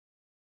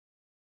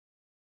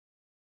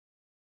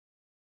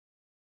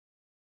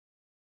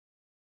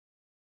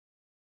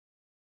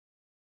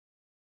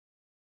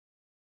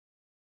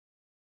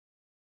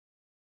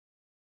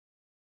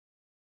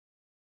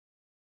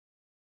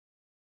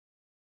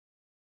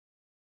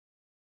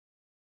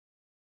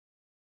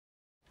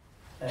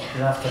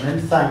Good afternoon.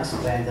 Thanks,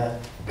 Brenda.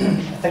 I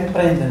think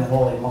Brendan and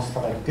Holly must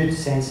have a good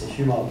sense of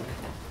humour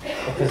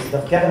because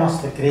they've given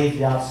us the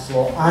graveyard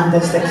slot and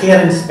it's the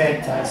care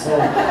inspector, so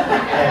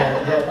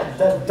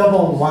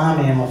double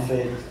whammy, I'm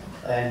afraid.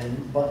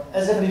 But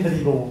as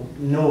everybody will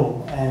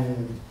know,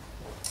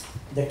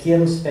 the care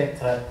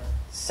inspectorate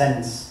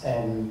since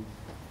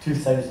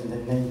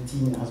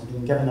 2019 has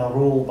been given a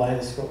role by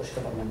the Scottish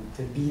Government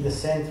to be the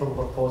central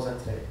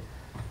repository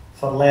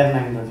for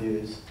learning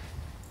reviews.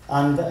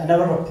 And in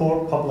our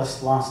report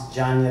published last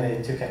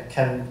January took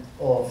account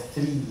of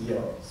 3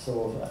 years,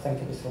 so I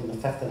think it was from the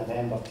 5th of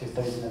November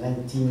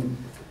 2019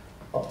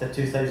 up to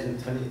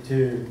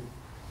 2022.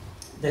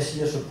 This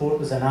year's report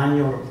was an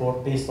annual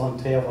report based on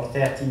 12 or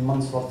 13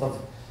 months worth of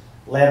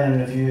learning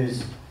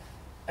reviews,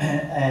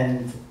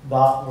 and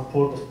that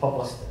report was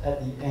published at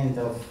the end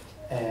of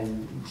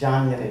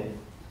January.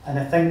 And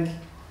I think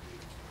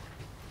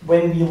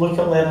when we look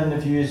at learning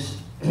reviews,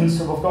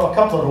 so we've got a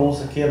couple of roles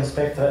of Care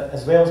Inspectorate,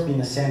 as well as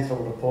being a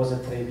central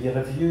repository. We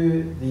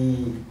review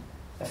the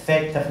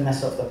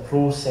effectiveness of the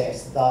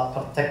process that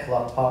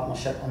particular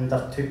partnership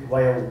undertook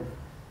while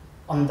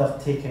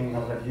undertaking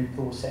the review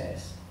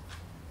process.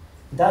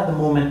 And at the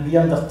moment we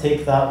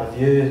undertake that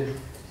review,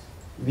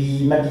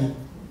 we maybe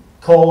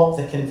call up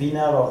the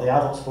convener or the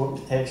adult sport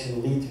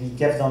protection lead, we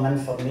give them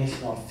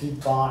information or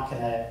feedback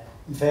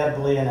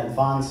verbally in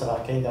advance of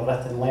a kind of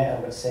written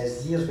letter which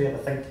says, here's where I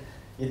think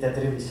you did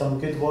really some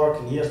good work,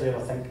 and here's where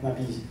I think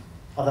maybe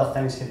other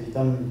things can be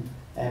done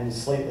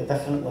slightly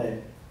differently.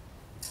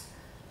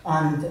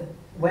 And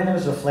when I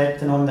was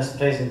reflecting on this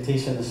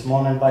presentation this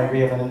morning by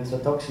way of an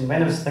introduction,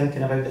 when I was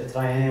thinking about the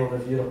triennial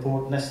review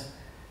report,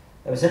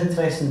 it was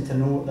interesting to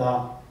note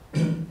that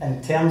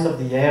in terms of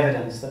the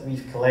evidence that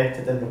we've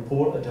collected and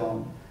reported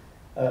on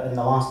in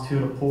the last 2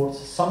 reports,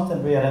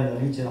 something we're in the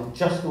region of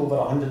just over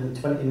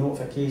 120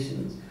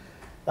 notifications.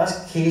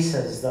 That's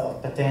cases that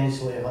have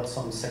potentially had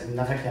some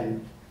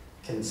significant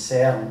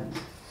concern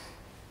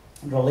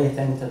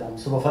relating to them.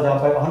 So we've had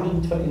about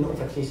 120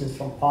 notifications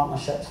from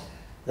partnerships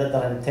that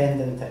they're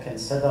intending to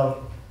consider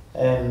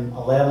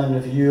a learning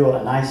review or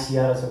an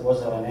ICR as it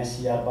was, or an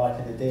SCR back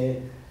in the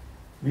day.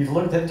 We've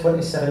looked at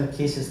 27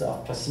 cases that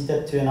have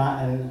proceeded to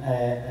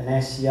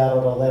an SCR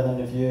or a learning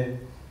review,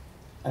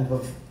 and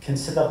we've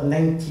considered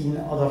 19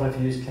 other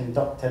reviews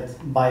conducted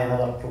by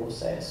another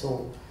process.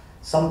 So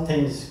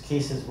sometimes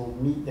cases will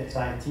meet the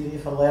criteria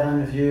for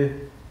learning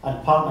review,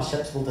 and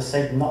partnerships will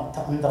decide not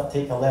to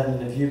undertake a learning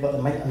review, but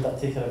they might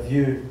undertake a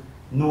review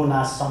known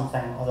as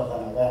something other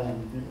than a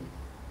learning review.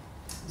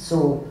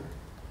 So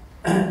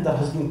there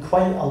has been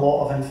quite a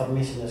lot of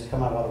information that's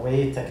come our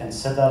way to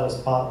consider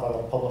as part of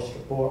our published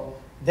report.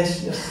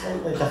 This year is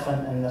slightly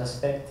different in the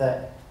respect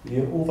that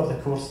over the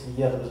course of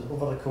the year,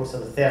 over the course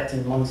of the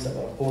 13 months that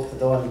were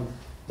reported on,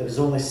 there was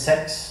only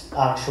 6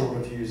 actual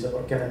reviews that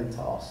were given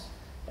to us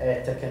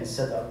to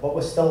consider, but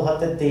we still had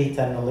the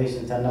data in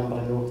relation to a number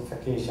of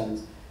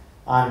notifications,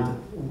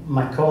 and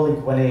my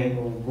colleague Winnie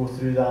will go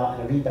through that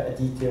in a wee bit of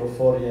detail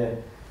for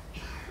you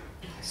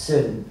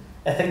soon.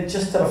 I think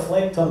just to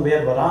reflect on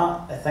where we're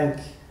at, I think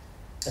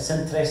it's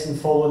interesting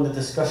following the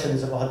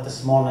discussions that we had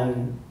this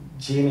morning.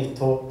 Jamie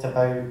talked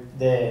about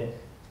the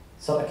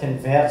sort of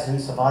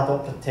convergence of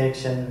adult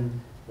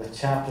protection with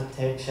child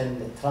protection,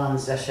 the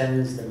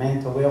transitions, the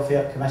Mental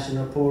Welfare Commission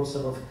reports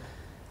that we've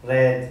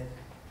read.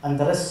 And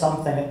there is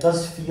something, it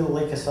does feel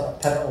like a sort of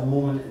pivotal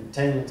moment in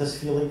time. It does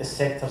feel like the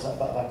sector's at a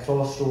bit of a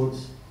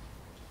crossroads.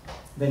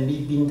 When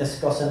we've been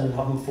discussing and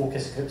having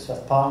focus groups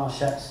with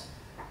partnerships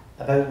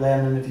about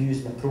learning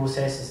reviews and the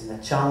processes and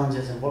the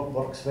challenges and what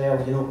works well,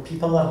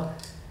 people are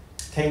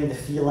kind of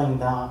feeling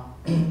that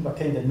we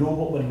kind of know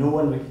what we know,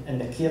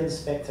 and the Care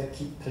Inspector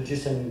keep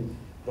producing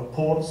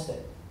reports that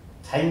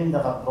kind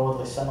of are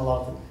broadly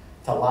similar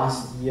to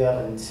last year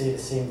and say the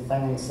same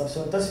thing and stuff.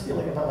 So it does feel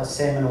like a bit of a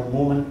seminal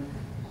moment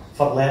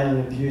for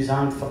learning reviews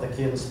and for the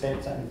Care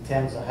Inspector in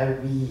terms of how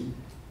we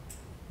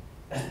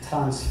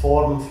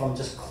transform from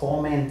just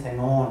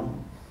commenting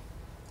on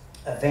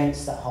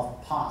events that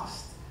have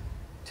passed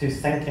to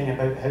thinking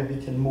about how we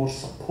can more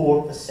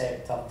support the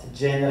sector to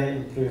generate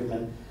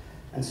improvement.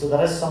 And so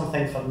there is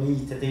something for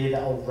me today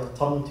that I'll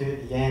return to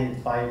at the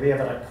end by way of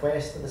a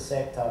request to the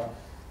sector.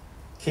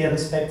 Care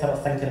Inspector are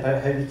thinking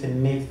about how we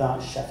can make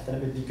that shift, and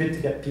it would be good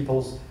to get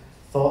people's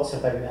thoughts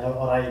about it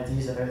or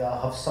ideas about that.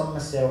 I have some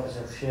myself as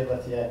I'll share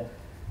with you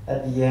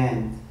at the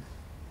end.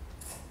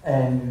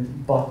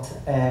 But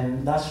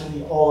that's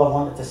really all I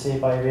wanted to say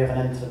by way of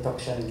an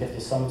introduction and give you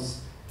some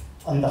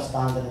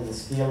understanding of the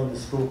scale and the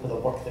scope of the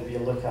work that we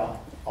look at.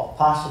 I'll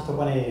pass it to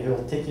Winnie, who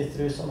will take you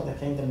through some of the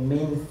kind of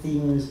main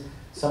themes,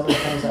 some of the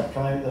things that have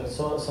come out there,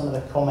 some of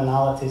the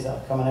commonalities that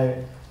are coming out,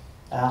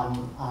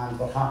 and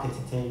we're happy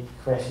to take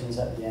questions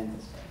at the end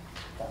as well.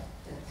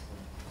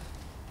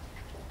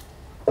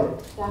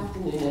 Good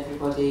afternoon,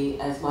 everybody.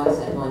 As Mike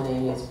said, my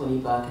name is Winnie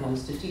Burke, and I'm a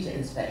Strategic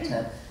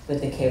Inspector with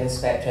the Care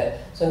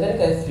Inspectorate. So I'm going to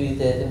go through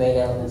the main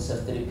elements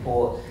of the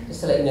report, just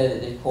to let you know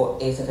that the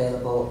report is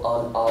available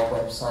on our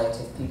website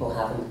if people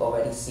haven't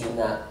already seen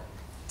that.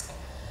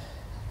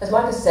 As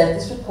Mike has said,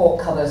 this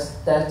report covers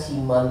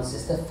 13 months.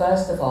 It's the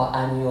first of our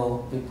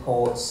annual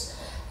reports,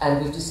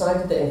 and we've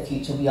decided that in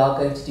future we are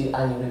going to do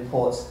annual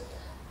reports.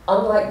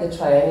 Unlike the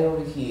triennial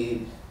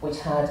review, which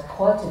had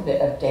quite a bit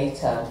of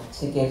data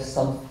to give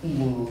some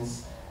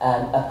themes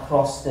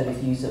across the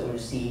reviews that were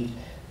received,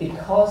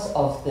 because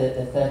of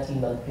the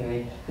 13-month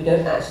period, we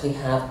don't actually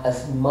have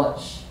as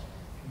much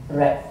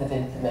breadth of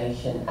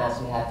information as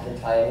we have for the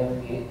triennial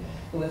review.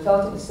 But we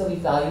felt it would still be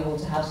valuable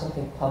to have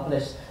something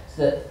published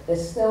so that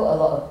there's still a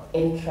lot of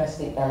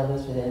interesting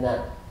elements within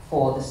that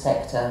for the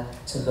sector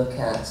to look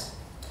at.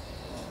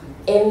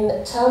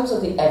 In terms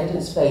of the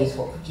evidence base,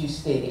 what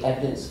produced the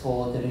evidence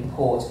for the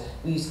report,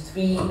 we used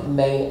three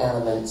main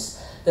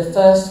elements. The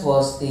first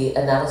was the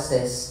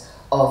analysis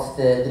of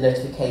the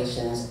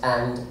notifications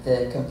and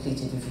the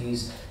completed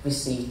reviews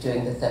received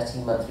during the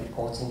 13-month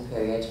reporting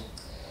period.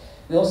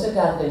 We also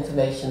gathered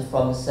information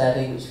from a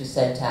survey which we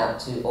sent out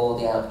to all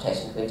the adult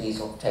protection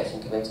committees or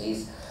protection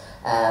committees,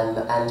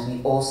 and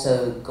we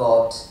also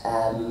got,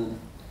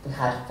 we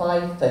had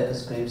 5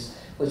 focus groups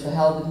which were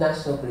held with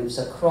national groups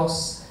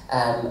across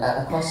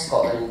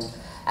Scotland,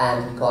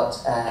 and we got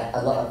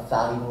a lot of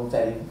valuable,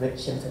 very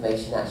rich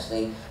information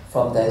actually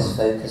from those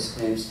focus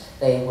groups.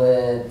 They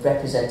were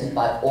represented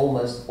by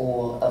almost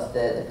all of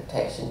the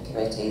protection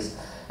committees,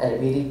 and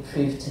it really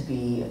proved to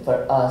be,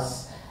 for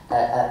us,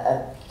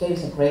 gave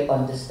us a great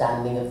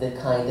understanding of the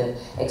kind of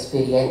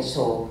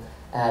experiential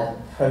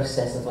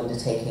process of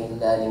undertaking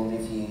learning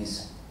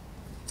reviews.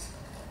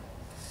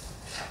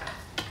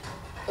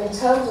 In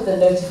terms of the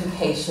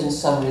notification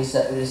summaries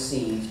that we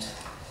received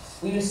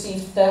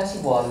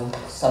 31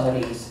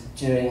 summaries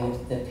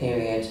during the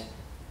period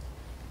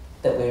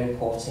that we're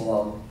reporting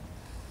on.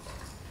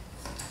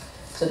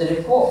 So the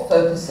report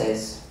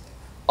focuses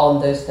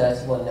on those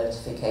 31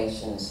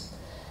 notifications,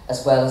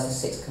 as well as the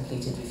 6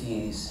 completed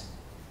reviews.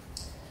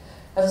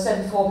 As I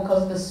said before,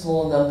 because of the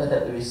small number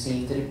that we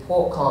received, the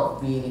report can't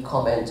really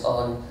comment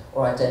on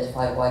or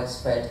identify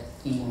widespread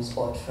themes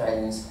or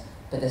trends,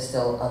 but there's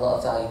still a lot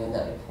of value in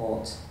that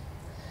report.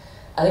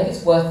 I think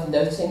it's worth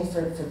noting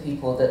for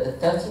people that the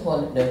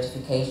 31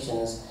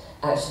 notifications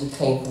actually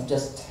came from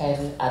just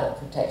 10 adult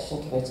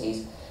protection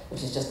committees,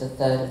 which is just a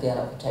third of the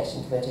adult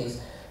protection committees.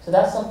 So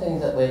that's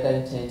something that we're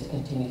going to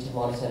continue to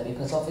monitor,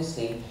 because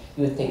obviously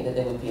you would think that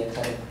there would be a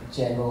kind of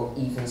general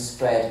even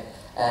spread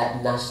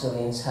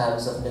nationally in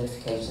terms of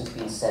notifications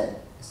being sent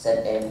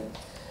in.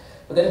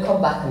 We're going to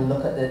come back and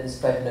look at the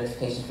spread of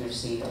notifications we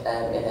received in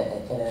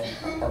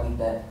a wee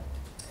bit.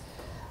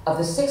 Of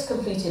the 6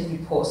 completed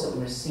reports that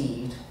we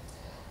received,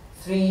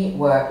 3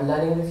 were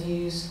learning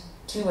reviews,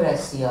 2 were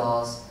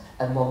SCRs,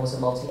 and 1 was a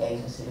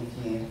multi-agency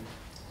review.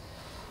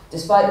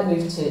 Despite the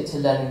move to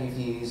learning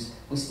reviews,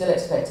 we still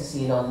expect to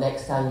see in our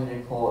next annual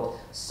report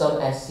some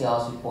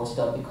SCRs reported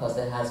on, because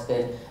there has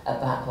been a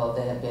backlog.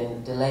 There have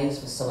been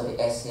delays with some of the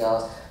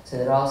SCRs, so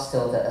there are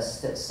still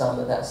some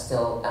that are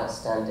still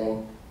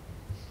outstanding.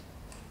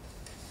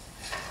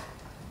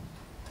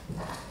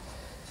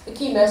 The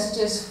key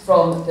messages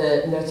from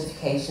the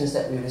notifications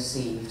that we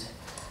received.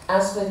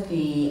 As with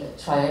the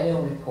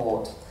triennial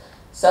report,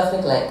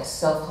 self-neglect,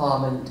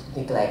 self-harm and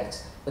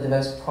neglect were the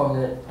most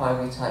prominent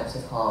primary types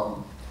of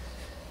harm.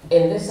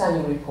 In this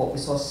annual report, we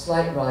saw a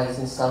slight rise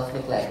in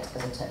self-neglect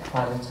as a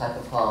primary type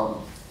of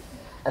harm.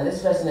 And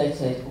this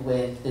resonated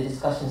with the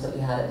discussions that we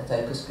had at the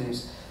focus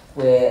groups,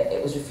 where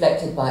it was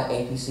reflected by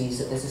APCs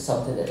that this is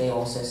something that they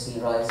also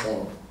see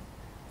rising.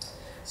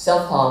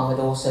 Self-harm had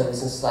also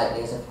risen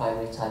slightly as a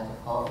primary type of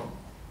harm.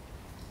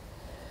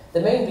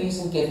 The main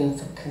reason given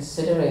for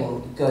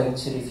considering going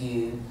to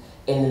review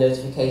in the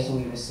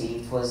notification we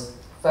received was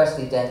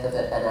firstly death of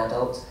an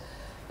adult,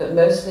 but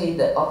mostly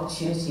that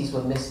opportunities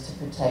were missed to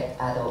protect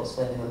adults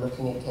when they were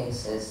looking at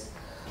cases.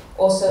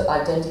 Also,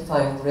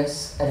 identifying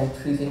risk and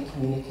improving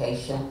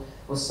communication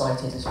was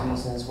cited as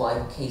reasons why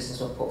the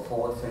cases were put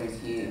forward for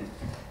review.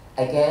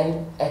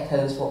 Again,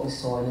 echoes what we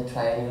saw in the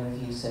triennial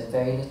review, so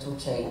very little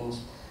change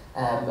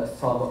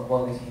from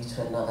one review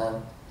to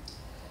another.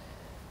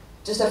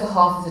 Just over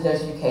half of the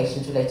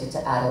notifications related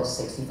to adults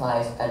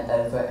 65 and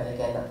over, and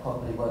again that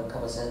probably won't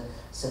come as a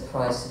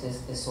surprise to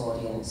this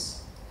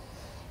audience.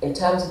 In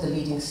terms of the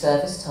leading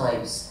service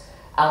types,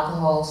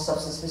 alcohol,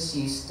 substance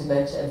misuse,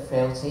 dementia and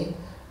frailty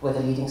were the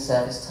leading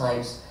service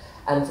types,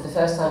 and for the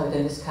first time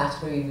within this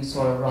category we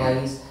saw a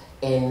rise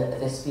in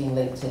this being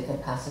linked to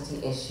capacity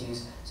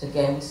issues. So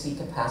again we see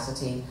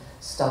capacity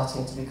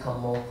starting to become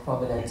more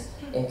prominent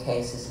in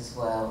cases as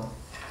well.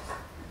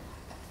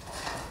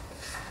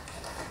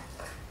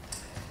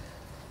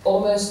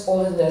 Almost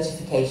all of the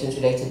notifications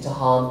related to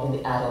harm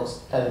in the adult's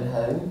own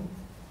home.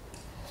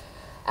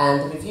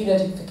 And the review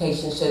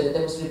notifications showed that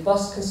there was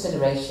robust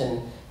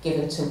consideration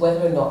given to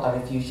whether or not a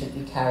review should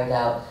be carried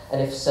out,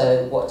 and if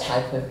so, what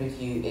type of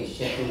review it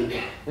should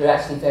be. We were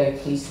actually very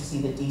pleased to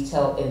see the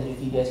detail in the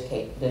review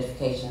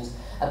notifications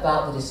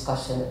about the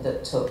discussion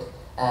that took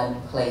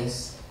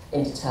place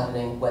in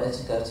determining whether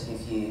to go to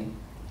review.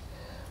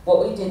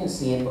 What we didn't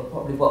see, and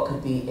probably what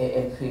could be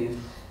improved,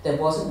 there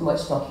wasn't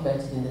much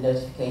documented in the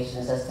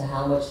notifications as to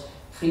how much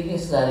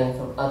previous learning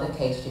from other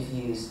case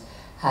reviews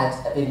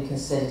had been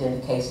considered in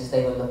the cases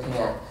they were looking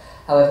at.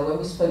 However, when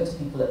we spoke to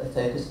people at the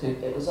focus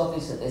group, it was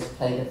obvious that this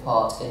played a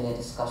part in their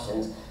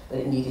discussions, but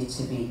it needed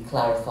to be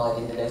clarified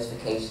in the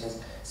notifications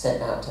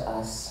sent out to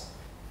us.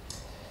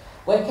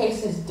 Where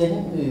cases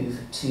didn't move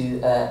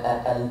to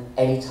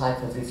any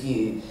type of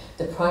review,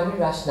 the primary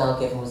rationale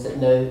given was that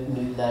no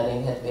new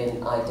learning had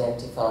been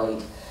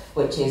identified,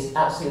 which is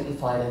absolutely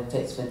fine and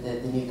fits with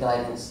the new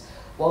guidance.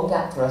 One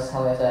gap for us,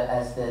 however,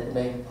 as the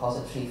main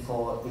repository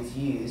for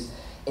reviews,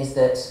 is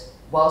that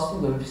whilst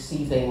we were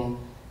receiving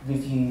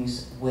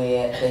reviews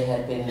where they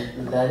had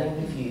been learning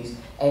reviews,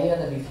 any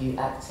other review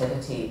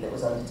activity that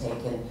was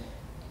undertaken,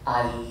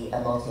 i.e.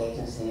 a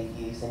multi-agency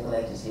review, single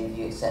agency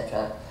review,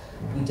 etc.,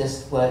 we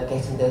just weren't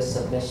getting those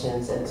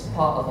submissions, and it's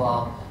part of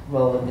our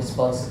role and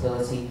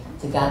responsibility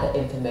to gather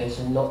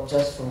information not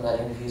just from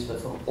learning reviews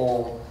but from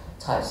all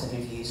types of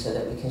reviews so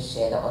that we can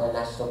share that on a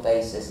national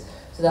basis.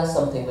 So that's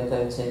something we're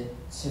going to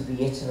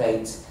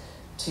reiterate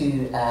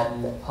to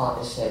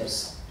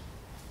partnerships.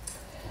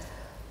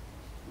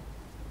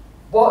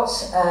 What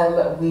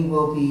we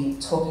will be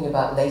talking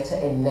about later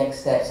in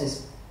next steps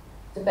is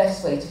the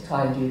best way to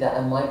try and do that,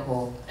 and Mike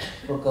will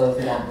go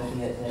over that with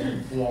you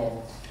at the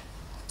end.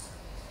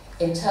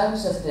 In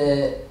terms of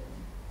the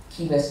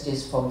key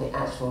messages from the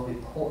actual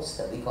reports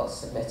that we got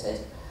submitted,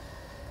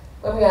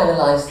 when we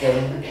analyse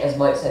them, as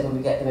Mike said, when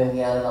we get them in, we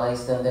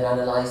analyse them. They're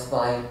analysed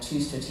by 2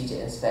 strategic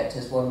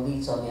inspectors, one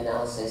leads on the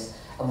analysis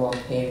and one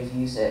peer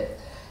reviews it.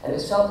 And it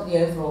was felt that the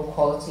overall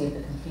quality of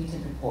the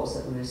completed reports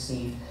that we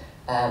received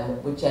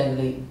were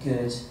generally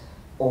good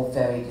or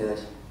very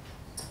good.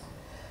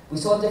 We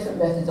saw different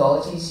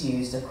methodologies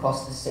used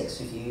across the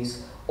 6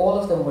 reviews. All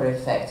of them were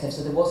effective,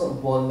 so there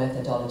wasn't one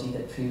methodology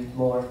that proved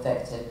more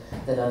effective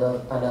than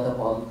another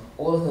one.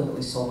 All of them that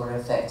we saw were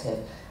effective,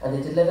 and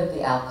they delivered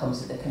the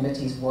outcomes that the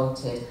committees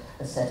wanted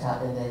and set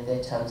out in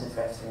their terms of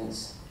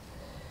reference.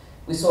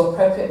 We saw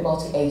appropriate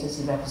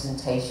multi-agency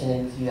representation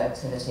in review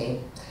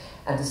activity,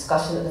 and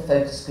discussion at the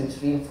focus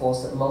groups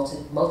reinforced that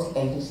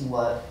multi-agency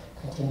work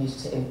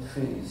continues to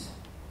improve.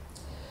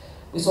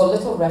 We saw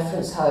little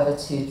reference, however,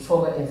 to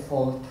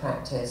trauma-informed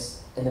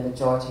practice in the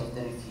majority of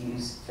the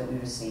reviews that we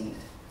received.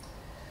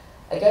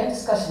 Again,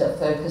 discussion at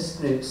focus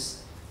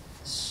groups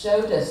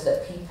showed us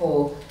that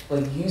people were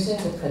using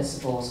the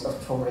principles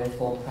of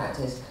trauma-informed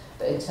practice,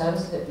 but in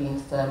terms of it being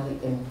firmly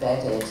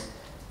embedded,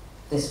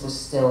 this was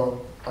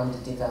still under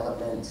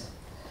development.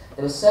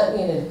 There was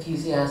certainly an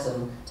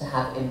enthusiasm to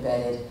have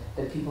embedded,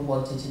 but people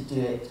wanted to do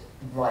it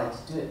right,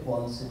 do it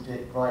once and do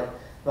it right,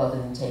 rather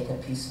than take a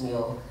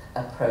piecemeal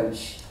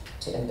approach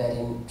to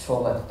embedding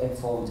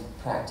trauma-informed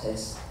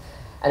practice.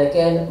 And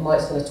again,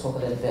 Mike's going to talk a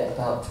little bit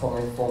about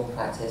trauma-informed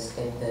practice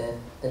in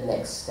the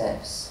next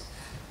steps.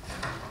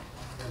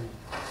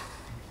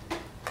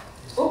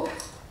 Oh,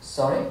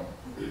 sorry.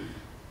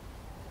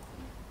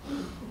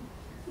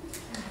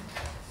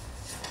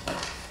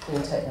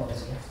 New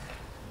technology.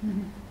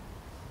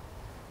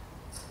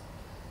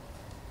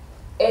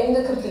 In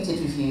the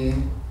completed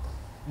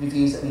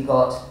reviews that we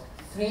got,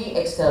 3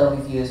 external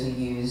reviewers were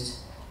used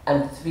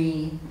and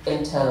 3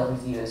 internal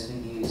reviewers were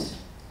used.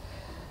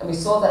 And we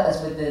saw that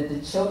as with the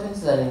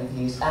children's learning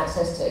reviews,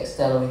 access to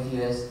external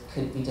reviewers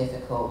could be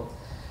difficult.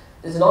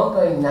 There's an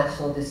ongoing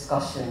national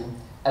discussion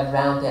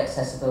around the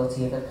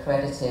accessibility of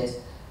accredited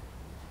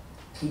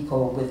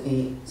people with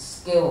the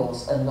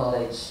skills and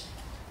knowledge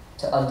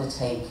to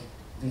undertake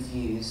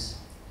reviews.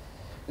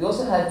 We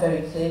also heard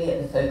very clearly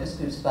at the focus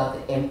groups about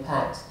the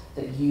impact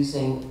that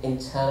using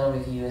internal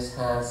reviewers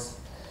has.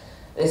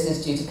 This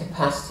is due to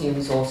capacity and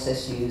resource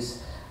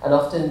issues, and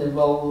often the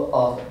role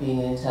of being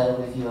an internal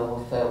reviewer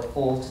will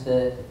fall to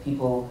the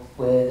people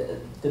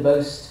with the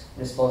most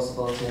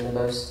responsibility and the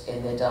most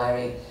in their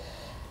diary.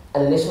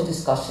 And initial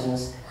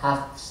discussions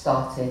have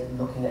started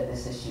looking at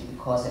this issue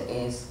because it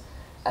is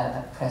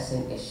a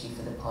pressing issue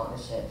for the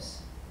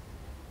partnerships.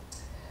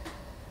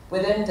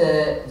 Within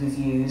the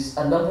reviews,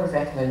 a number of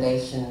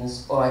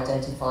recommendations or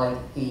identified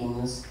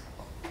themes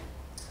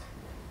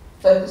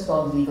focused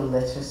on legal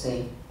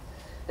literacy.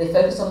 They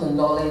focused on the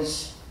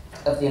knowledge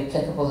of the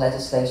applicable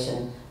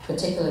legislation,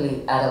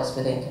 particularly adults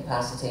with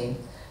incapacity,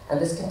 and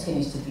this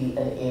continues to be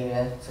an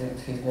area for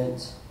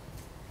improvement.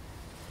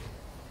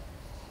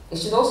 It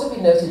should also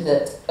be noted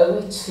that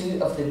only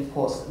 2 of the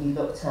reports that we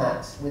looked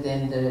at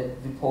within the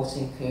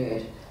reporting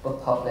period were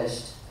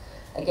published.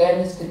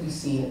 Again, this could be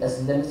seen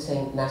as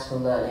limiting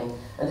national learning,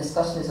 and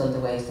discussion is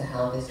underway as to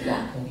how this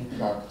gap can be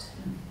plugged.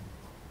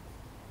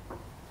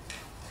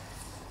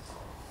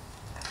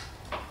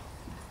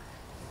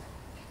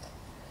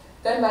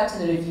 Going back to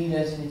the review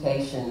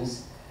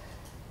notifications,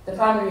 the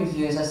primary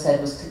review, as I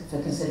said, was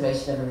for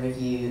consideration of a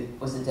review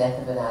was the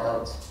death of an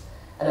adult,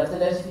 and of the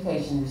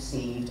notification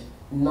received,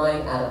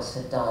 9 adults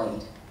had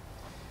died.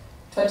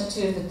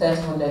 22 of the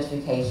 31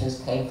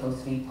 notifications came from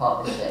 3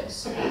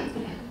 partnerships.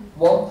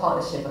 1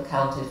 partnership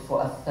accounted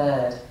for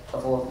 1/3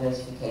 of all the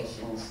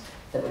notifications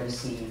that were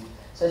received.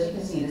 So as you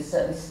can see, this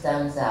certainly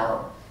stands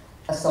out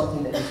as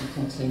something that we should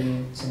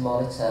continue to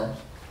monitor.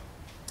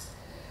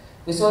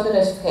 We saw in the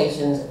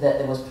notifications that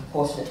there was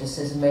proportionate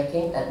decision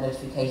making at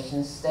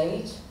notification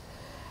stage,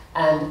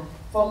 and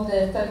from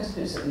the focus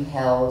groups that we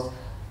held,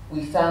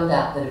 we found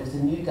out that it was the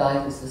new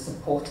guidance that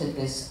supported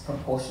this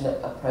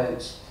proportionate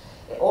approach.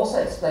 It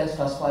also explains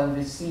to us why we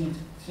received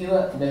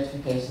fewer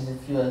notifications and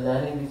fewer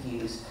learning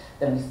reviews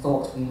than we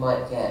thought we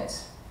might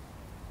get.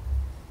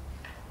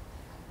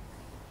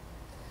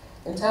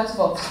 In terms of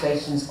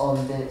observations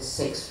on the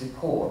 6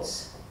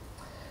 reports,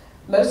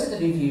 most of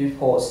the review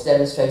reports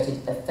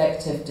demonstrated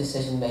effective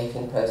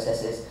decision-making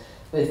processes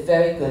with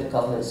very good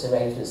governance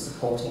arrangements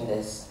supporting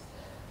this.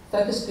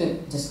 Focus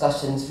group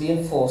discussions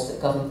reinforced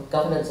that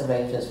governance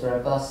arrangements were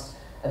robust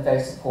and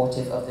very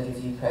supportive of the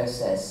review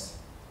process.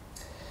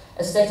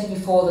 As stated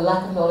before, the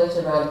lack of knowledge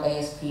around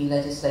ASP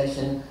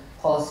legislation,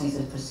 policies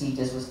and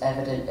procedures was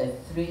evident in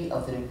 3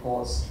 of the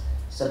reports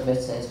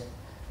submitted.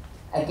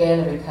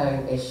 Again, a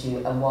recurring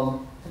issue and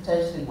one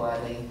potentially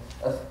worthy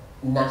of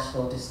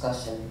national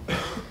discussion.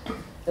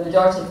 The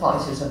majority of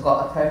partnerships have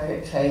got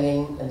appropriate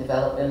training and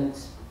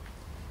development,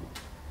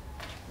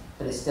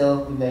 but it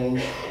still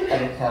remains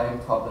a recurring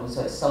problem,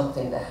 so it's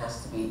something that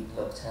has to be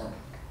looked at.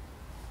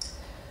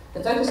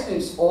 The focus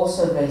groups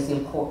also raised the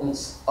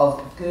importance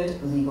of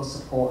good legal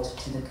support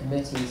to the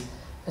committees,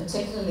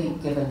 particularly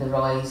given the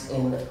rise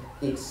in the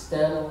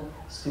external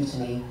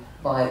scrutiny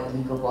by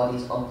legal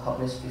bodies on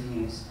published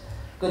reviews.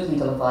 Good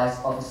legal advice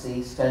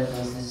obviously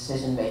strengthens the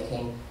decision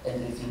making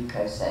in the review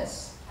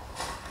process.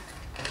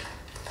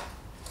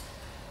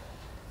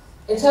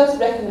 In terms of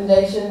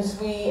recommendations,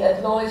 we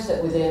acknowledge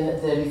that within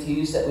the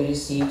reviews that we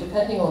receive,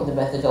 depending on the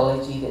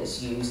methodology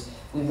that's used,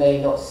 we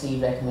may not see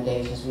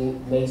recommendations, we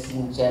may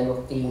see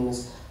general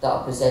themes that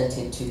are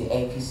presented to the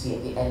APC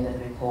at the end of the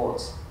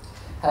report.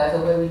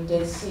 However, where we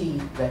did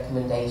see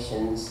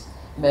recommendations,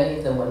 many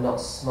of them were not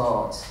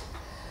smart.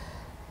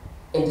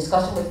 In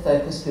discussion with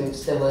focus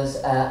groups, there was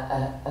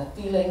a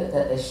feeling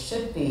that there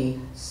should be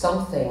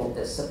something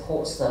that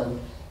supports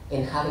them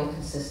in having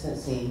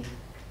consistency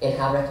in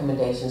how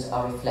recommendations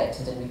are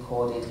reflected and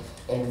recorded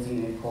in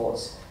review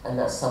reports, and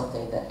that's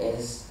something that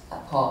is a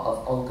part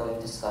of ongoing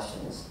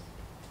discussions.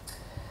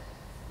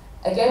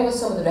 Again, with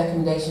some of the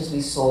recommendations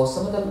we saw,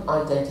 some of them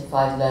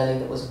identified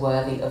learning that was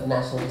worthy of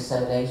national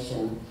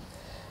dissemination.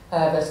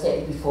 However, as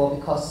stated before,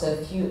 because so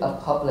few are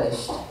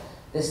published,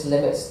 this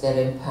limits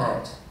their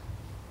impact.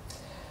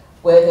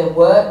 Where there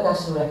were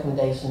national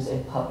recommendations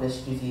in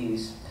published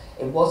reviews,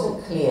 it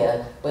wasn't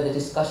clear whether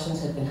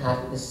discussions had been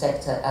had with the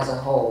sector as a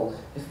whole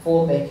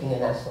before making a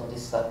national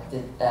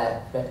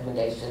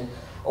recommendation,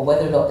 or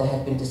whether or not there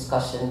had been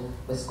discussion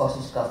with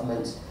Scottish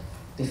Government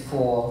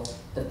before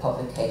the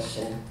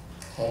publication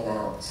came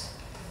out.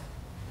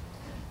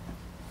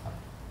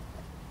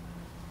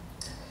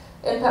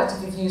 Impact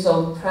of reviews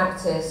on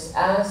practice.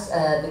 As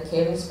the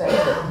care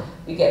inspector,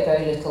 we get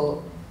very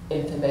little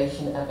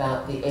information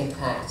about the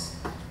impact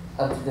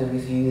of the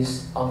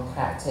reviews on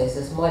practice.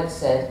 As Mike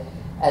said,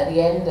 at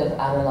the end of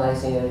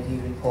analysing a review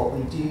report,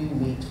 we do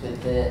meet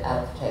with the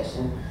Adult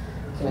Protection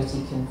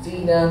Committee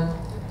convener,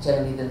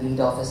 generally the lead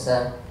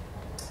officer,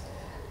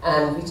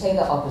 and we take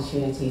that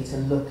opportunity to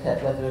look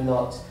at whether or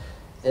not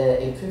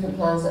the improvement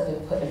plans that have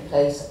been put in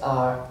place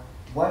are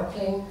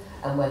working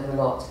and whether or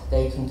not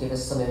they can give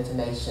us some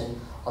information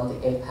on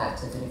the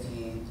impact of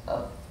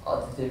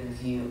the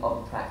review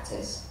on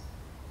practice.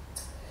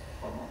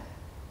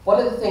 One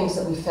of the things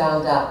that we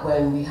found out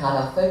when we had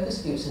our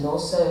focus groups, and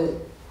also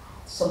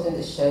something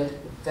that showed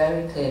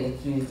very clearly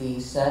through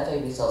the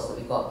survey results that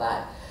we got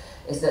back,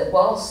 is that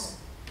whilst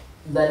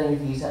learning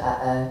reviews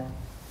are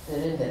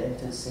they're in their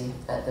infancy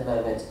at the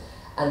moment,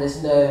 and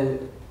there's no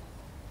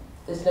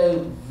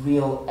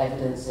real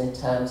evidence in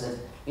terms of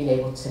being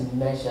able to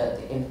measure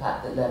the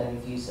impact that learning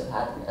reviews have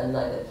had, and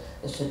neither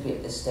there should be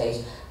at this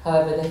stage.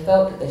 However, they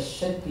felt that there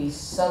should be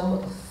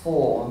some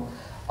form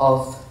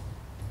of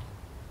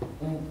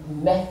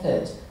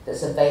method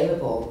that's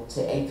available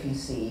to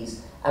APCs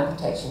and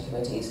protection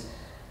committees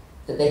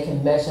that they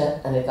can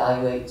measure and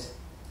evaluate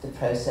the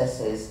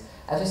processes.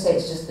 As I say,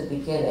 it's just the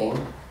beginning,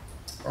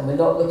 and we're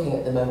not looking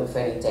at the moment for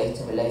any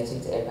data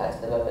relating to impact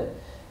at the moment,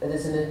 but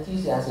there's an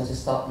enthusiasm to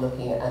start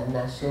looking at a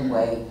national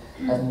way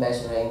of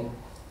measuring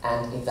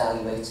and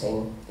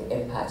evaluating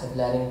the impact of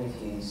learning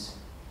reviews.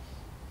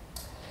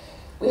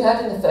 We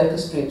heard in the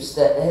focus groups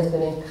that there has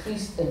been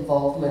increased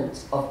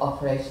involvement of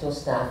operational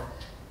staff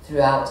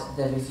throughout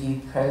the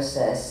review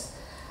process,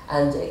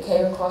 and it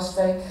came across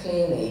very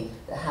clearly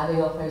that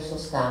having operational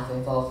staff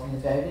involved from the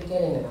very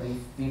beginning of a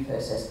review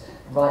process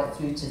right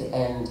through to the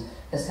end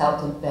has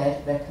helped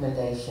embed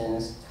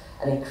recommendations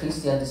and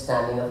increase the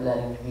understanding of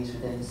learning reviews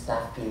within the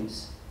staff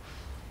groups.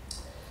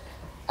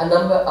 A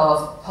number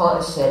of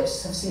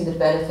partnerships have seen the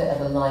benefit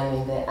of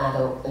aligning their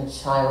adult and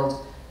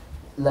child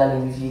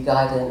learning review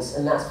guidance,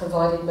 and that's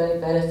provided many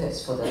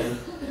benefits for them,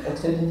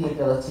 including the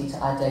ability to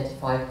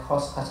identify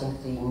cross-cutting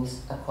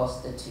themes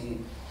across the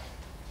two.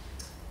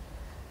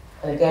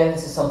 And again,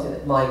 this is something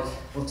that Mike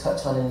will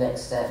touch on in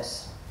next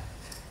steps.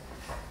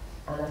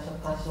 And I shall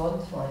pass you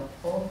on to Mike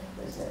for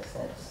those next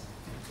steps.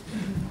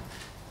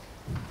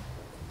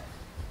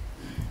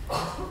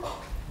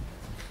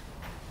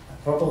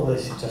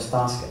 probably should just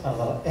ask, are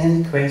there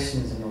any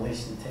questions in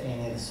relation to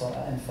any of the sort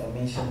of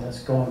information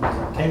that's going? Because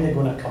I'm kind of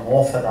going to come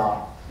off of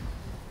that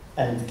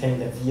and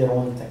kind of veer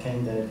on to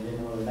kind of, you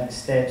know, the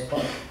next steps. But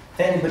if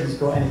anybody's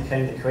got any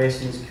kind of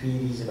questions,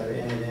 queries about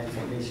any of the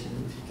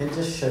information, if you can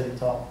just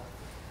shout up.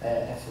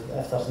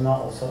 If there's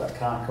not, I'll sort of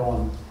crack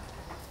on.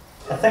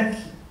 I think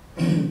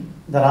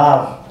there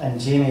are, and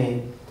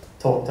Jamie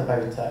talked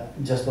about it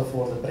just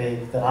before the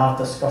break, there are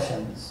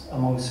discussions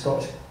among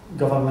Scottish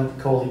Government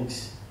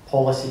colleagues,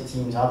 policy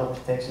teams, adult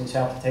protection,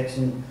 child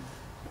protection,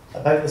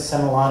 about the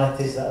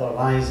similarities that are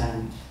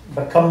arising,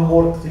 become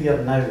more clear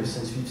now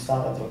since we've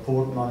started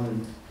reporting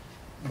on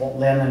what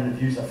learning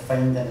reviews are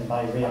finding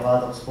by way of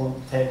adult support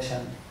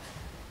protection.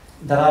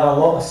 There are a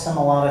lot of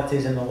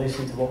similarities in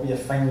relation to what we are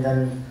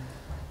finding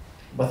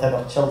with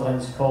our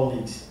children's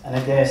colleagues, and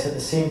I guess at the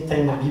same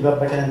time that we were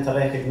beginning to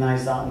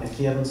recognise that in the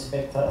Care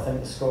Inspectorate, I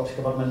think the Scottish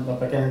Government were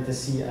beginning to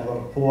see it in our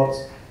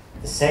reports,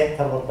 the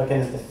sector were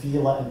beginning to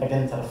feel it and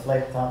begin to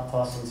reflect that to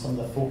us in some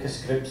of the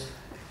focus groups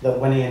that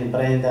Winnie and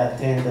Brenda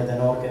attended and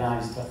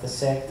organised with the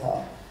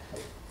sector.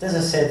 As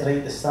I said right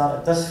at the start,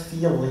 it does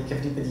feel like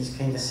everybody's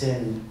kind of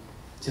saying,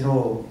 you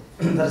know,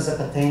 there's a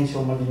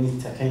potential maybe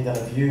need to kind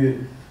of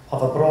review,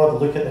 have a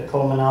broad look at the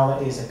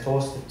commonalities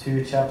across the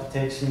two, child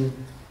protection,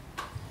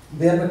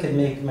 where we could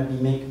maybe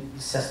make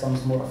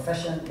systems more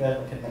efficient, where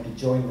we could maybe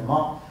join them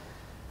up,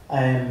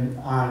 and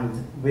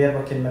where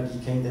we can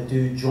maybe kind of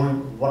do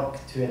joint work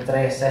to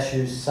address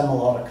issues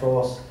similar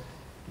across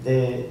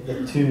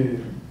the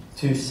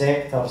two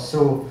sectors.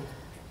 So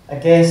I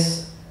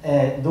guess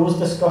those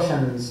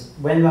discussions,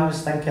 when I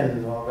was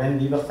thinking, or when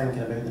we were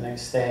thinking about the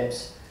next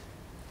steps,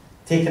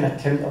 taking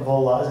account of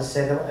all that, as I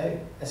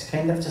said, it's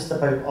kind of just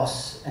about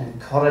us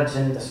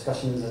encouraging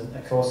discussions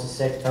across the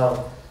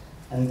sector.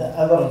 And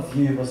our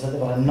view was that there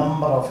were a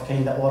number of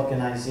kind of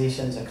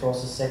organisations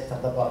across the sector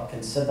that were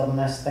considering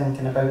this,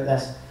 thinking about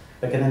this,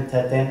 beginning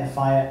to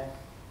identify it.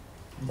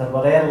 There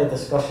were early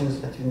discussions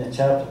between the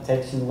Child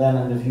Protection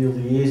Learning Review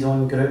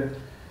Liaison Group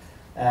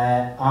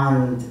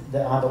and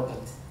the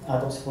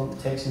adult support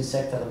protection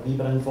sector that we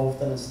were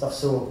involved in and stuff.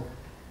 So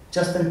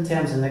just in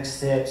terms of next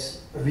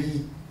steps,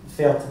 we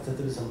felt that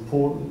it was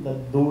important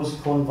that those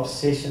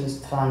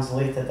conversations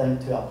translated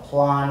into a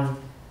plan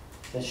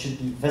that should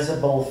be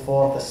visible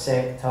for the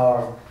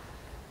sector,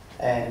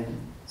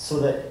 so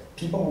that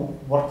people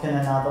working in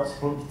adult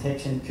support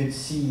protection could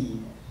see,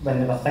 when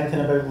they were thinking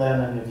about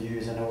learning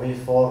reviews and a way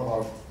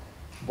forward,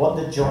 what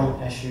the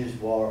joint issues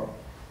were,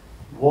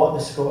 what the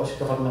Scottish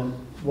Government,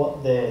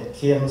 what the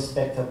Care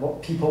Inspector,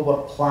 what people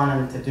were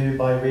planning to do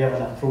by way of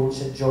an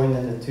approach at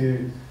joining the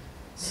two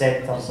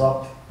sectors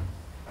up.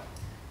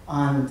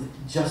 And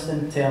just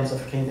in terms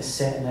of kind of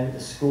setting out the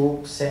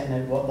scope, setting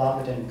out what that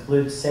would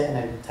include, setting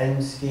out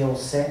timescales,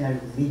 setting out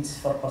leads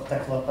for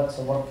particular bits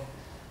of work,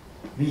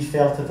 we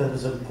felt that it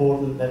was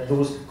important that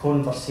those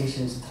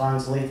conversations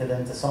translated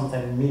into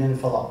something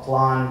meaningful, a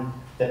plan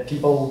that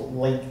people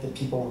like the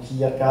people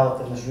here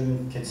gathered in this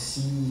room could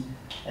see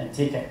and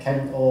take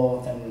account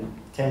of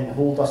and kind of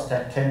hold us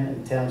to account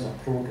in terms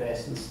of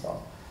progress and stuff.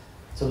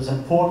 So it was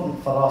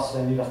important for us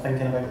when we were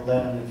thinking about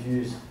learning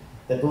reviews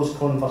that those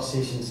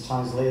conversations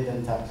translated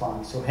into a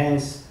plan. So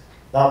hence,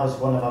 that was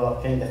one of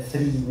our kind of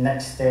three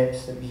next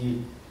steps that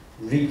we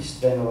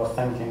reached when we were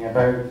thinking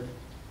about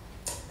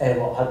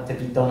what had to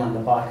be done on the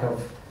back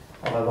of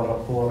our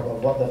report, or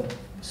what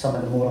some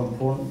of the more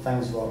important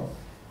things were.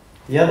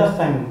 The other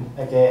thing,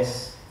 I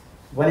guess,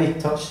 when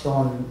he touched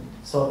on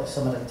sort of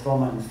some of the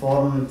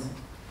trauma-informed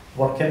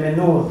work, and we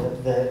know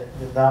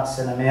that that's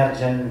an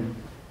emerging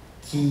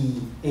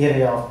key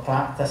area of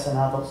practice in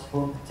adult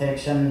support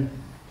protection.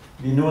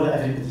 We know that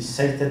everybody's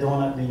cited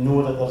on it, we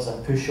know that there's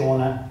a push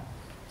on it,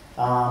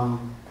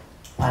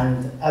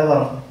 and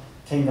our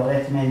kind of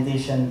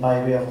recommendation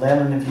by way of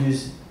learning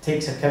reviews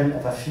takes account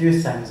of a few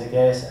things, I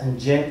guess, and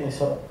gently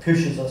sort of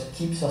pushes us,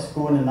 keeps us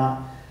going in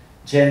that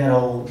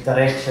general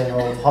direction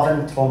of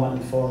having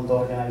trauma-informed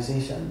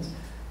organisations.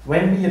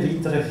 When we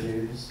read the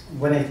reviews,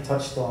 when I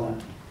touched on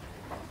it,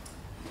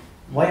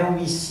 while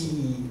we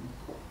see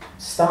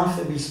staff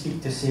that we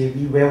speak to say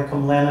we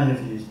welcome learning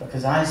reviews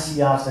because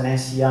ICRs and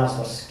SCRs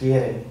were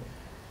scary.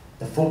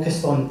 They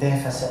focused on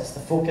deficits,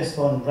 they focused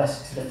on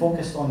risks, they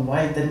focused on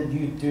why didn't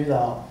you do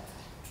that.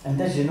 And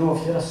as you know,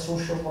 if you're a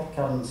social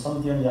worker and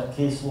somebody on your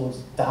caseload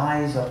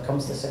dies or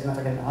comes to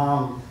significant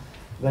harm,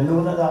 we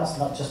know that that's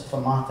not just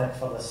traumatic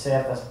for the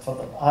service, for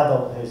the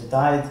adult who's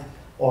died,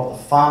 or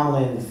the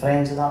family and the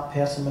friends of that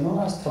person. We know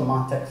that's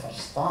traumatic for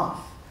staff.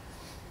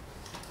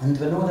 And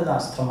we know that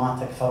that's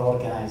traumatic for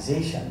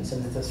organisations,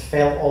 and that it's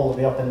felt all the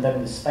way up and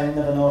down the spine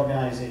of an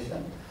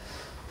organisation.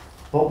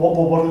 But what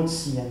we weren't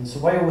seeing, so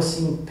while we're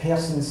seeing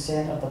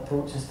person-centred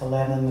approaches to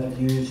learning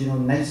reviews,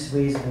 nice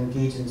ways of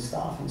engaging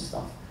staff and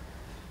stuff,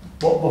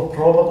 what we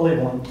probably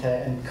want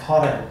to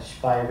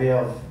encourage by way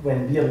of,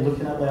 when we are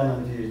looking at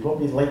learning reviews, what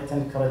we'd like to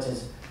encourage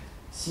is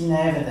seeing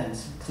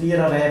evidence,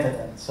 clearer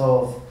evidence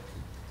of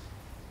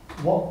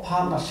what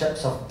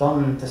partnerships have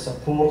done to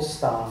support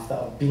staff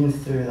that have been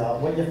through that,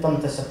 what you've done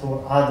to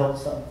support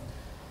adults that have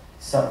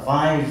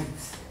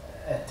survived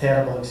a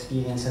terrible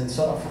experience, and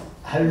sort of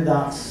how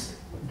that's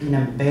been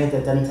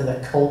embedded into the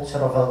culture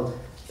of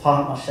a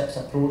partnerships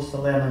approach to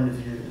learning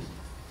reviews.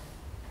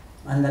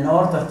 And in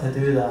order to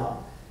do that,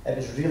 it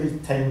was really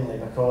timely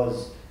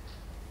because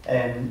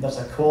there's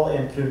a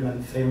quality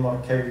improvement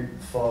framework out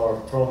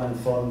for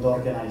trauma-informed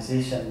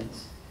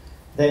organisations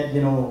that,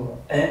 you know,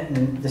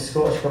 the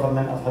Scottish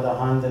Government have had a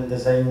hand in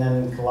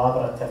designing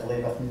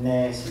collaboratively with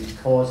NES and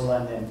COSLA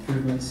and the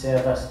Improvement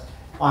Service,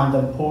 and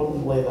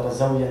importantly the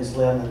Resilience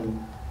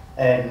Learning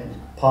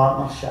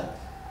Partnership.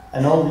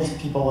 And all these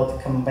people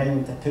had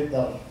combined to put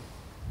their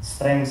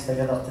strengths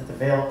together to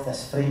develop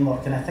this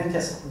framework, and I think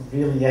it's a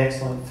really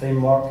excellent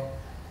framework,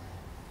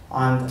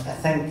 and I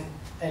think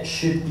it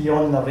should be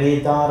on the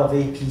radar of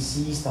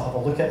APCs to have a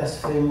look at this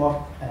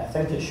framework, and I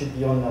think it should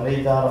be on the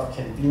radar of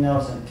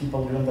conveners and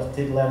people who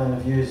undertake learning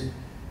reviews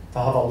to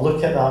have a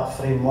look at that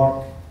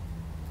framework,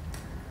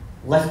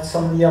 lift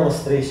some of the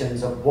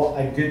illustrations of what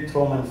a good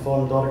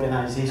trauma-informed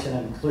organisation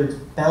includes,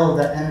 build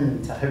it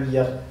into how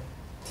you're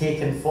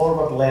taking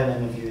forward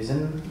learning reviews,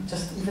 and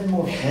just even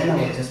more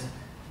generally, just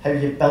how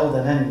you're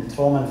building in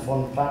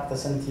trauma-informed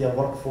practice into your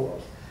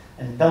workforce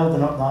and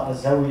building up that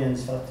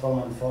resilience for a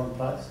trauma-informed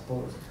practice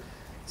approach.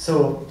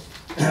 So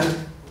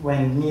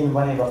when me and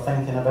Winnie were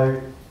thinking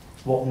about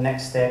what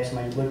next steps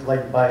might look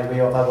like by way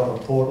of our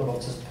report that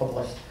was just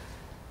published,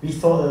 we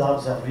thought that that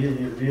was a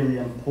really, really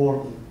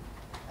important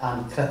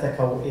and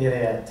critical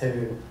area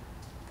to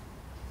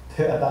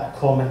put a bit of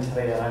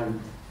commentary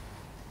around.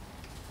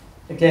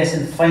 I guess,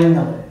 and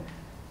finally,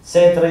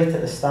 said right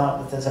at the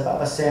start that it's a bit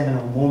of a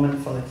seminal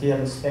moment for the Care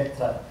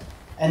Inspectorate.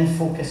 In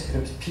focus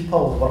groups,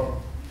 people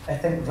were, I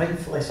think,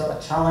 rightfully sort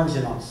of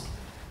challenging us.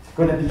 If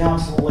we're going to be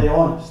absolutely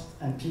honest,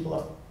 and people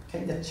are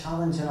kind of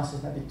challenging us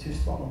is maybe too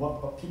strong a word,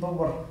 but people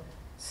were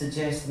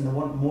suggesting they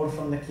want more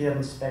from the Care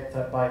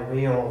Inspectorate by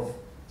way of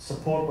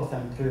support with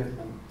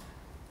improvement.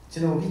 Do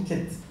you know, we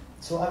could,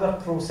 so our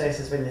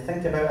processes, when you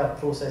think about our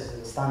processes at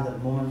a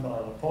standard moment, we're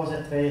a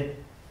repository,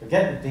 we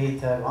get the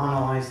data, we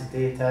analyse the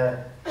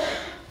data,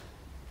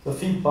 we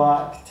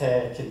feedback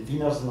to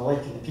conveners and the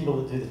like, and the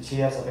people that do the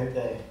chairs about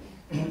the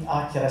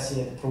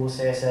accuracy of the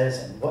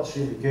processes and what's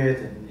really good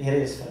and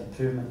areas for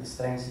improvement, the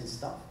strengths and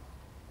stuff.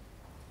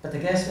 But I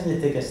guess when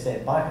you take a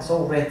step back, it's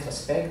all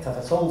retrospective,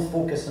 it's all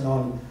focusing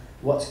on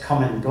what's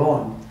come and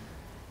gone.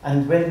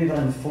 And when we were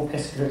in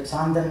focus groups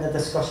and in the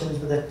discussions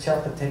with the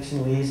Child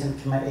Protection Liaison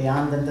Committee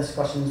and in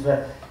discussions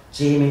with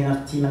Jamie and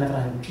her team and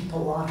everything,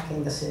 people are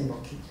kind of saying,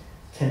 well,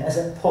 is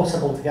it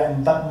possible to get a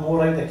bit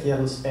more out of the Care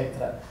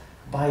Inspectorate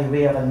by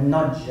way of a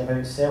nudge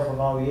about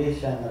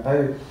self-evaluation,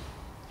 about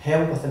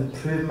help with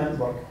improvement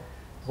work?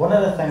 One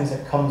of the things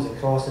that comes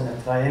across in the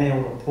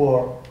triennial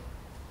report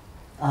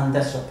and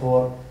this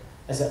report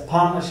is that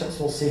partnerships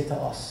will say to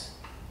us,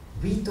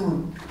 we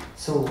do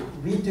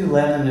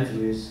learning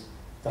reviews,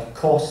 they're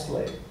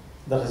costly,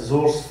 they're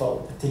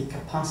resourceful, they take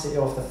capacity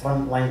off the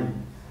front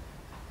line,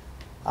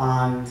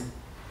 and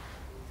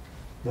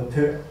we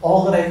put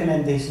all the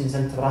recommendations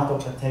into our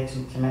Adult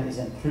Protection Committee's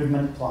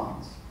improvement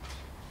plans.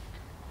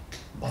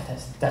 But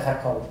it's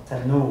difficult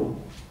to know.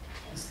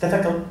 It's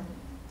difficult,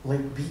 like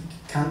we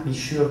can't be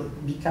sure,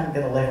 we can't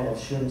get a level of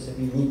assurance that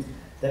we need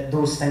that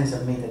those things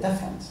have made a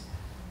difference.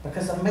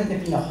 Because there might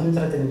have been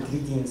 100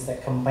 ingredients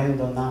that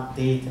combined on that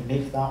day to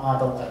make that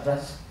adult at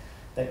risk,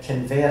 that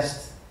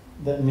conversed,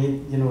 that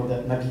made, you know,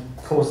 that maybe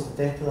caused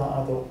the death of that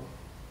adult,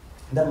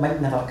 that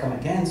might never come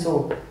again.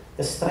 So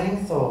the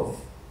strength of,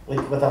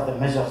 like, whether the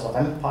measures have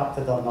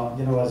impacted or not,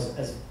 you know,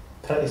 is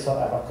pretty sort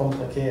of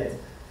complicated.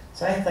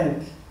 So I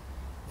think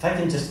if I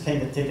can just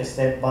kind of take a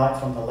step back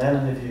from the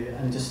learning review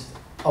and just,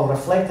 I'll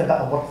reflect a bit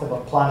of work that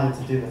we're planning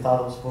to do with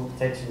adult support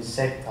protection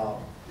sector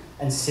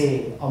and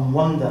say, I'm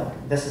wondering,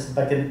 this is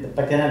the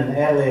beginning,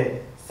 early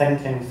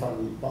thinking for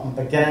me, but I'm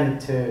beginning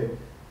to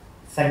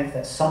think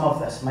that some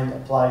of this might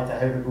apply to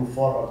how we go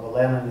forward with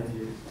learning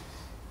review.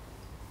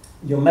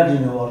 You maybe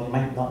know, or you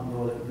might not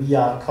know, that we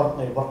are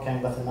currently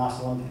working with the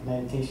National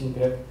Implementation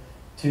Group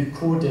to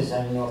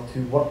co-design or to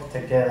work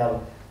together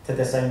to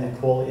design the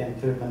quality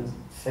improvement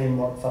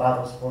framework for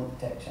adult support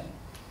protection.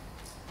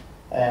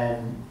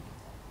 And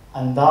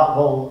that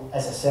will,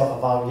 is a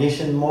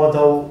self-evaluation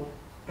model,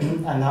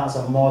 and that's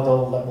a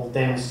model that will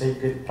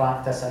demonstrate good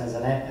practice and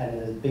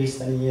is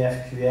based on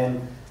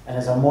EFQM, and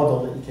is a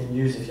model that you can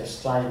use if you're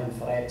striving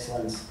for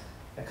excellence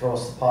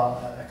across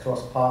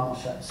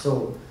partnerships.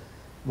 So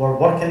we're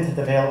working to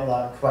develop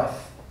that QUIF.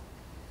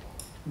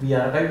 We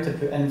are about to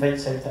put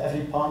invites out to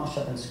every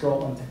partnership in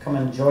Scotland to come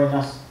and join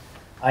us,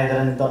 either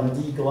in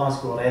Dundee,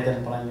 Glasgow or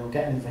Edinburgh, and you'll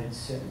get invites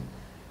soon.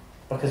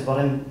 Because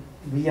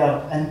we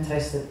are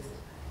interested,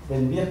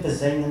 when we're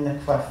designing the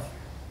QUIF,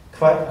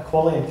 a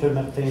quality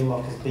improvement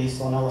framework is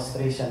based on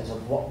illustrations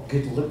of what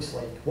good looks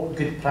like, what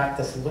good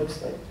practice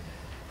looks like.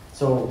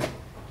 So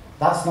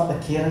that's not the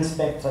Care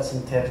Inspectorate's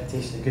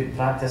interpretation of good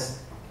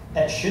practice.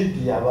 It should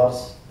be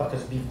ours,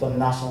 because we've done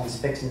national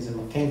inspections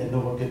and we kind of know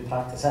what good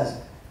practice is.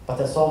 But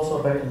it's also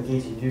about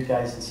engaging you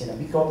guys and saying, have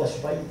we got this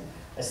right?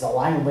 Is the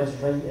language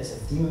right? Is the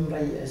theme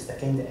right? Is the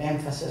kind of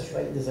emphasis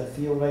right? Does it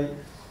feel right?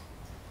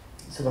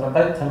 So we're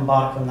about to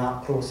embark on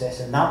that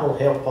process, and that will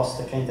help us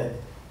to kind of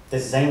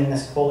design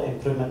this quality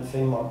improvement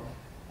framework.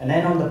 And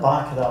then on the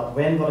back of that,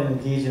 when we're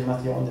engaging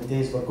with you on the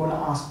days, we're going to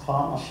ask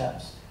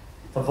partnerships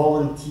to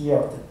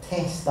volunteer to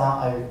test that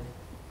out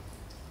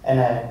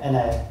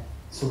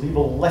so we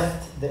will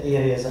lift the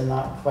areas in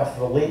that QIF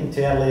relating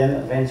to early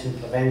intervention,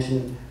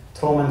 prevention,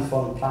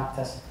 trauma-informed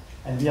practice,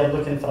 and we are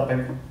looking for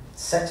about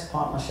 6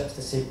 partnerships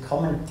to say,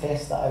 come and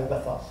test that out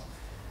with us.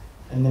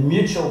 And the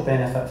mutual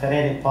benefit for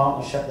any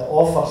partnership that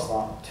offers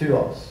that to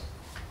us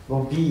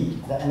will be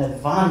that in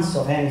advance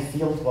of any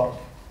field work,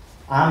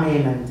 I'm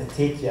aiming to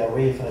take you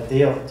away for a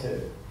day or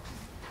two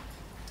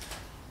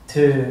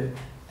to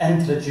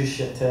introduce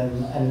you to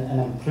an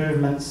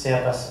improvement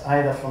service,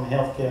 either from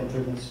Healthcare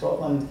Improvement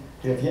Scotland,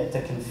 who have yet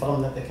to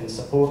confirm that they can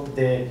support the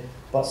day,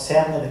 but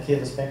certainly the Care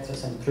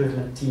Inspectorate's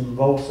improvement team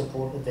will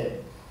support the day.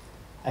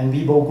 And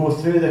we will go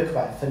through the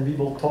QIF, and we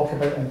will talk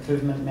about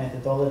improvement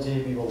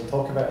methodology, we will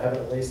talk about how it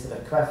relates to the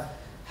QIF,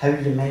 how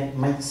you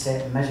might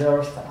set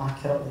measures to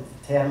accurately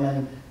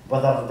determine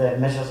whether the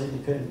measures that you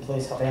put in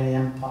place have any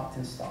impact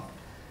and stuff.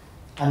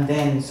 And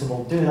then, so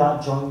we'll do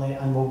that jointly,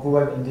 and we'll go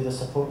out and do the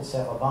supported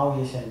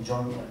self-evaluation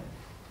jointly.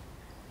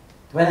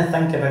 When I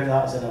think about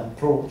that as an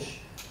approach,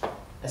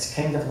 it's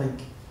kind of like,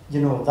 you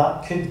know,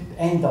 that could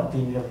end up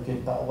being really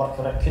good bit of work,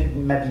 or it could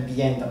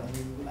maybe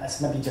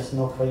it's maybe just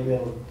not quite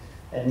where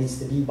it needs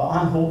to be, but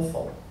I'm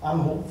hopeful,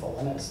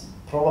 and it's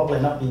probably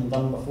not been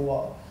done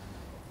before.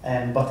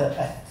 But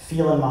I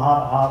feel in my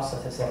heart of hearts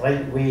that it's the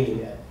right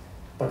way,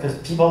 because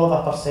people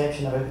have a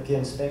perception about the Care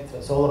Inspectorate.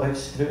 It's all about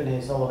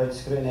scrutiny,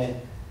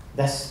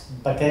 This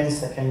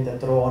begins to kind of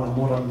draw on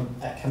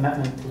a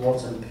commitment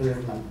towards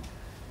improvement,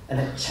 and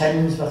it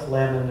chimes with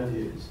learning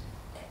reviews.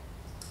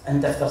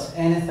 And if there's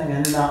anything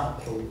in that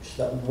approach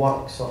that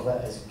works or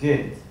that is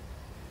good,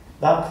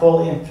 that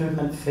quality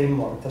improvement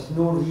framework, there's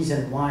no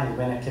reason why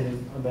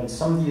when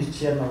somebody who's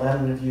chairing a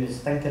learning review is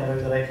thinking about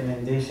the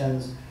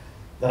recommendations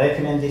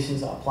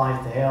that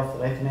apply to health,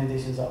 the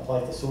recommendations that apply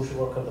to social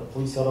work or the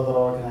police or other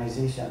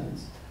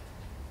organisations,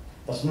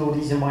 there's no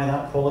reason why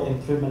that quality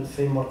improvement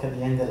framework at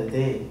the end of the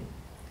day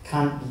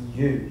can't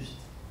be used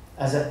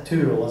as a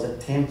tool, as a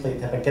template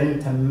to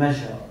begin to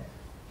measure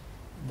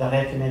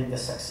the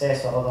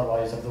success or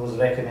otherwise of those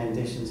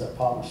recommendations that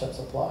partnerships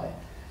apply.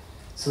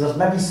 So there's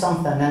maybe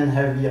something in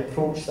how we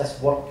approach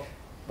this work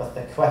with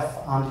the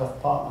QIF and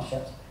with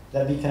partnerships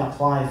that we can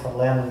apply for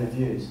learning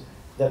reviews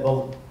that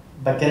will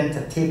begin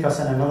to take us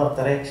in another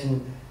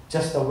direction,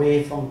 just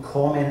away from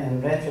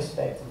commenting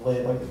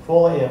retrospectively about the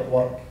quality of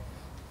work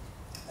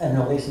in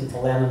relation to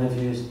learning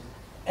reviews,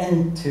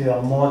 into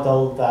a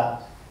model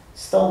that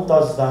still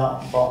does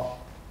that but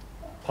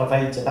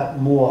provides a bit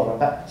more,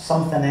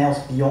 something else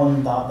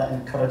beyond that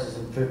encourages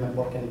improvement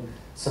work and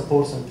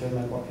supports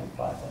improvement work in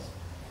practice.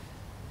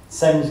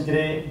 Sounds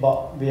great,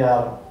 but we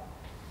are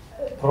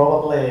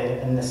probably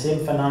in the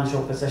same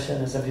financial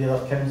position as every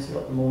other council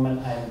at the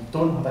moment. I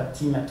don't have a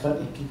team of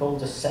 20 people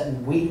just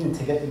sitting waiting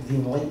to get the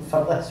green light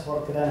for this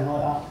work or anything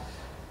like that.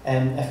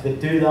 If we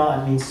do that,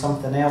 it means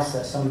something else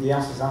that somebody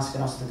else is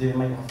asking us to do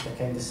might have to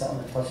kind of sit on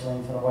the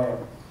touchline for a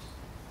while.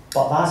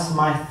 But that's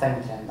my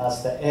thinking,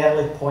 that's the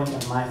early point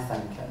of my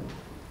thinking.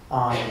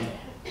 And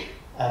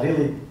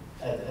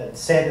I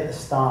said at the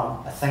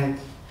start, I think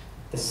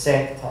the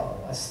sector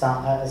is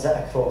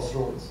at a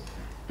crossroads.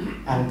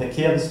 And the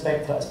Care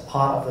Inspectorate is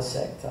part of the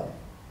sector.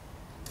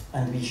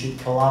 And we should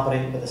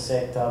collaborate with the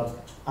sector,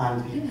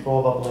 and we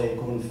probably,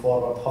 going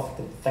forward, have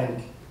to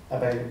think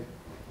about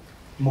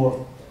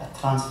more a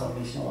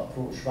transformational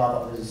approach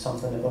rather than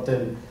something that we're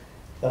doing.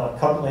 There are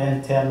currently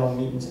internal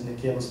meetings in the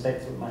Care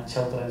Inspectorate with my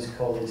children's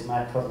colleagues,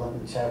 my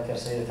equivalent in the childcare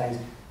side of things.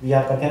 We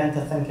are beginning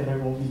to think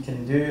about what we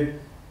can do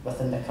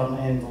within the current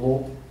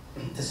envelope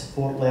to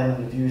support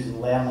learning reviews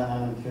and learning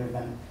and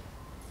improvement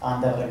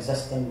and our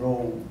existing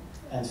role.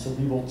 And so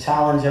we will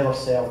challenge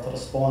ourselves to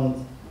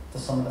respond to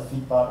some of the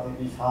feedback that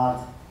we've had,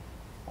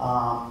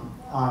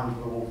 and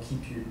we will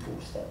keep you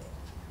posted.